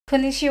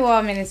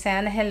Konnichiwa,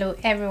 minasan. Hello,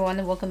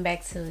 everyone. Welcome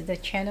back to the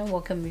channel.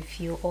 Welcome if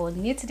you all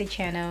new to the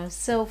channel.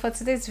 So for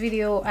today's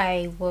video,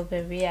 I will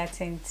be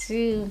reacting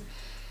to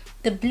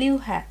the Blue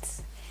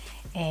Hats,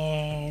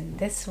 and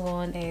this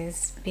one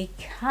is "Be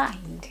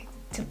Kind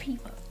to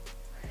People."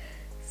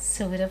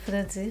 So without further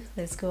ado,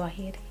 let's go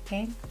ahead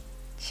and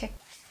check.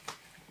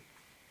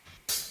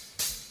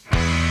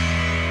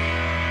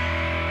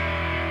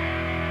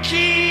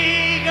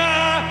 気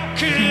が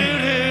狂い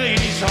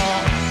そう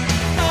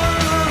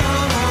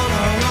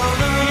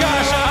優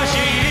し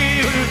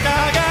い歌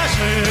が好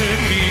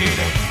き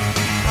で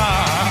あ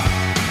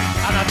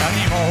なたに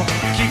も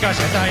聞かせ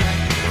たい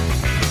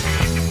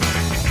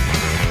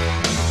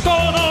この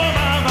ま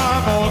ま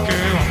僕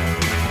は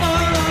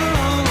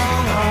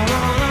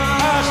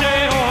汗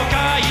をか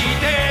い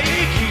て生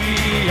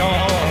きよう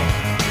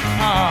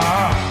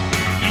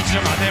いつ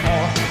までも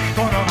こ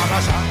のま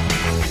まさ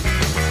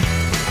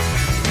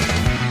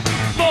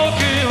僕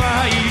は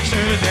いつ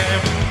で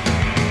も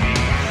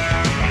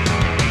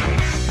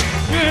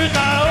歌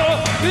を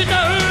歌う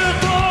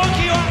と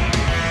きは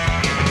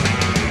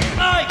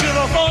マイクロ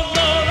フォンの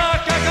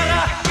中から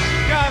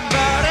頑張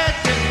れっ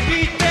て言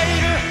ってい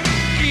る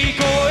聞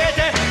こえて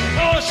ほ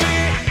しい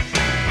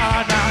あ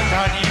なた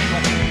にも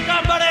頑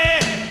張れ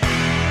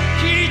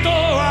人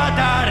は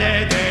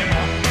誰でも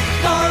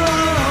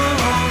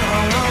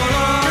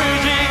く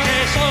じ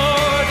けそう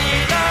に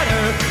なる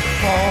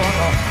もの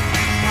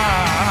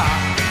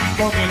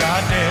僕だ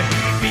って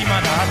今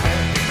だって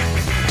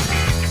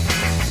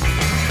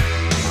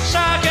叫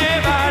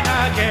ばな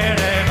けれ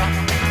ば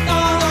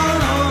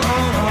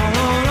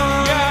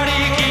やり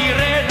き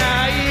れな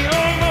い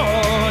想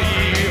い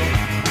を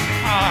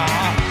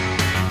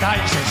大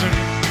切に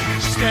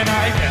捨てな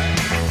いで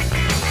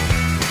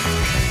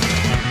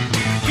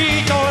人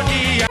に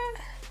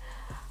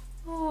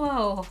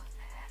Wow,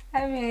 I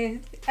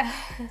mean,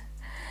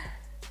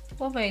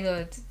 oh my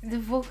god, the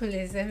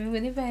vocalist. I mean,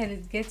 whenever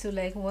I get to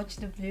like watch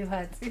the Blue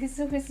Hats, it's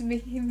always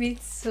making me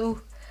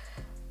so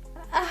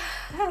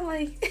I'm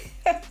like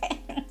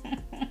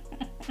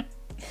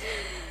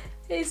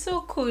it's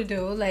so cool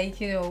though. Like,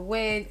 you know,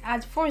 when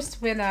at first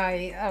when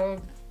I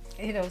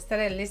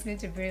started listening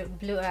to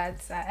Blue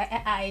Hats,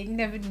 I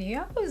never knew.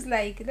 I was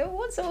like, you know,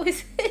 what's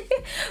always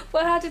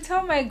but at the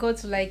time I got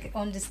to like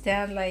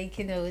understand, like,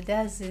 you know,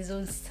 that's his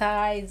own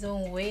style, his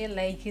own way.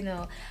 Like, you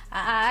know,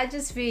 I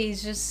just feel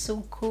it's just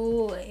so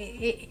cool.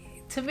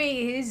 To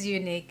me, it is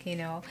unique, you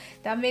know,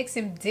 that makes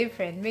him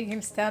different, make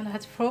him stand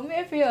out from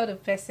every other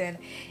person.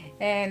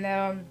 And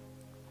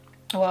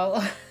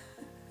well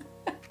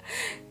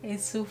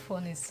it's so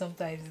funny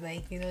sometimes,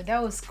 like, you know,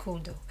 that was cool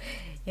though.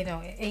 You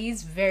know,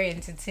 he's very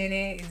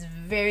entertaining, he's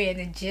very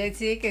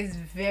energetic, he's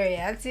very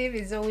active,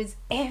 he's always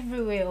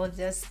everywhere on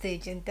that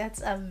stage, and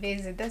that's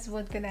amazing. That's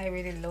one thing I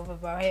really love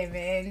about him.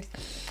 And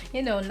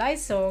you know,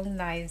 nice song,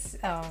 nice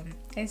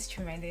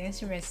instrument. The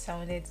instrument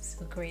sounded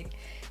so great.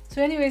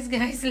 So anyways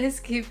guys, let's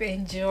keep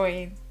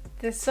enjoying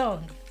the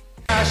song.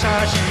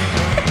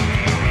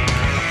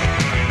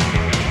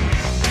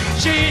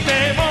 し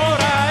ても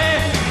らえ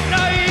な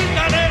いん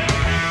だね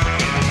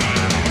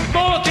僕が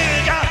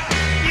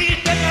言っ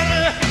てやる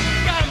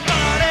頑張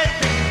れっ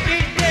て言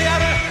ってや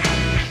る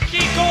聞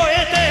こえ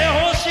て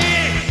ほしい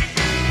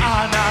あ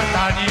な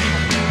たにも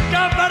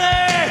頑張れ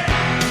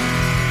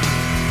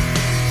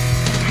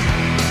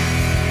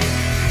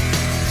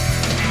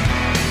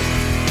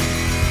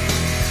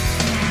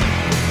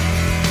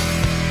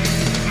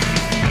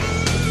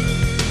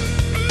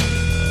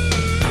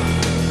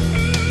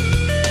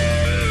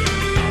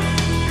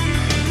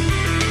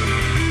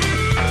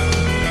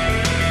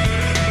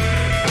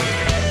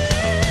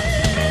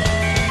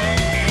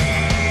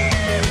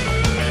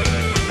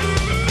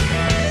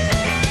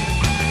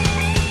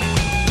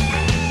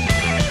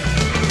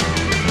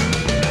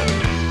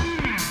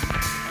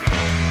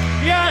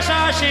優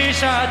し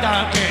さだ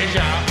けじ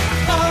ゃ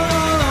人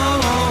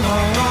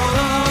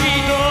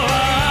は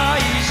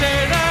愛せ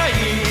ない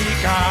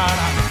から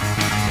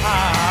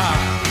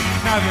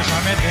慰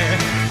めて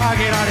あげ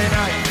られな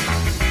い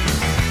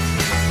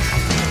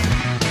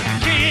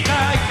期待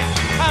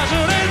外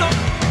れの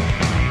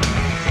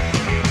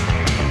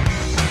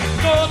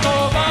言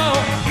葉を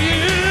言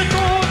うと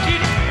きに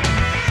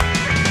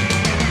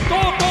心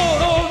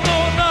の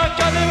中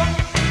では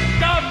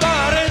頑張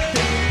れって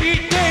言っ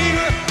ている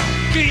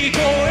聞こ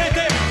えて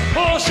ほ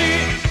しい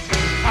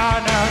あ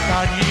な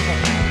たにも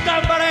頑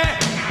張れ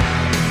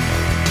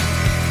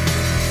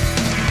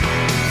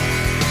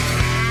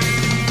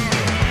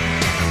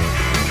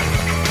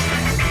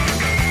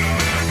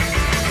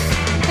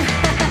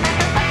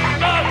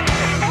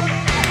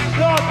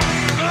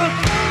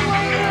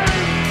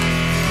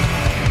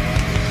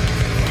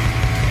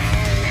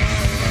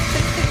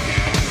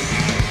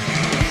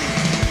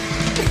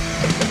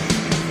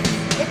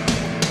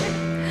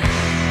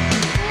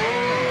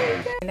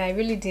And I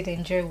really did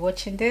enjoy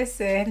watching this,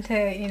 and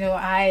you know,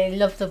 I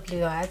love the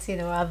Blue Hats. You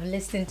know, I've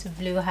listened to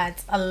Blue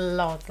Hats a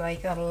lot,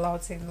 like a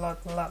lot,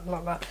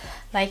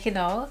 like, you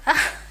know.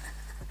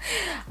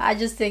 I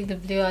just think the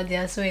Blue Art, they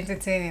are so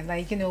entertaining.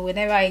 Like, you know,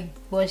 whenever I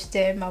watch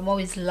them, I'm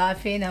always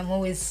laughing, I'm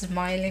always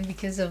smiling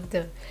because of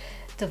the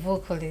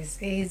vocalist.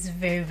 He's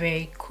very,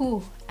 very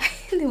cool.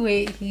 The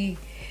way he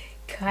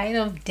kind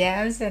of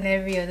dance and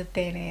every other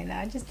thing, and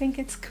I just think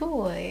it's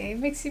cool. It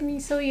makes me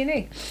so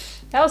unique.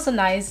 That was so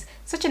nice,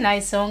 such a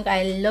nice song.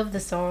 I love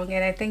the song,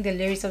 and I think the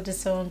lyrics of the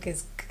song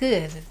is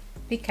good.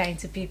 Be kind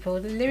to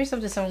people. The lyrics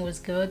of the song was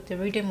good, the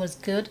rhythm was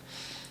good,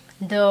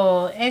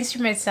 the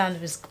instrument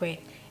sound was great,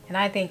 and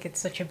I think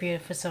it's such a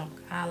beautiful song.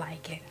 I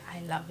like it,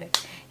 I love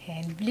it.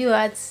 And Blue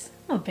Arts,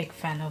 I'm a big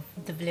fan of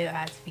the Blue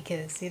Arts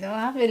because, you know,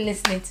 I've been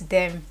listening to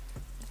them,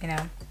 you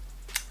know,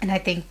 and I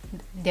think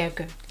they're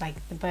good. Like,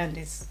 the band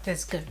is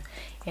that's good,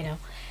 you know.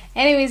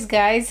 Anyways,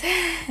 guys,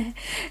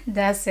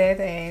 that's it.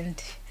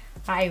 And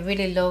I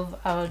really love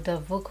the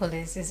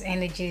vocalist. His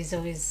energy is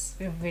always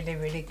really,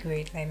 really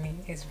great. I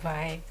mean, his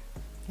vibe,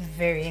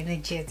 very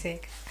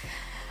energetic.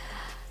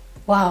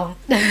 Wow,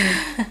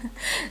 that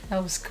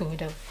was cool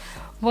though.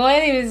 Well,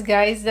 anyways,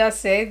 guys,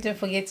 that's it. Don't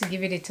forget to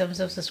give it a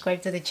thumbs up,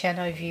 subscribe to the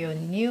channel if you're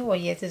new or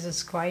yet to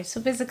subscribe. So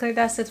basically,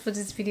 that's it for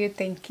this video.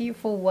 Thank you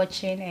for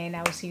watching, and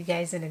I will see you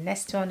guys in the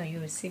next one, or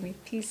you will see me.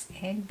 Peace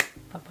and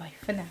bye bye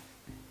for now.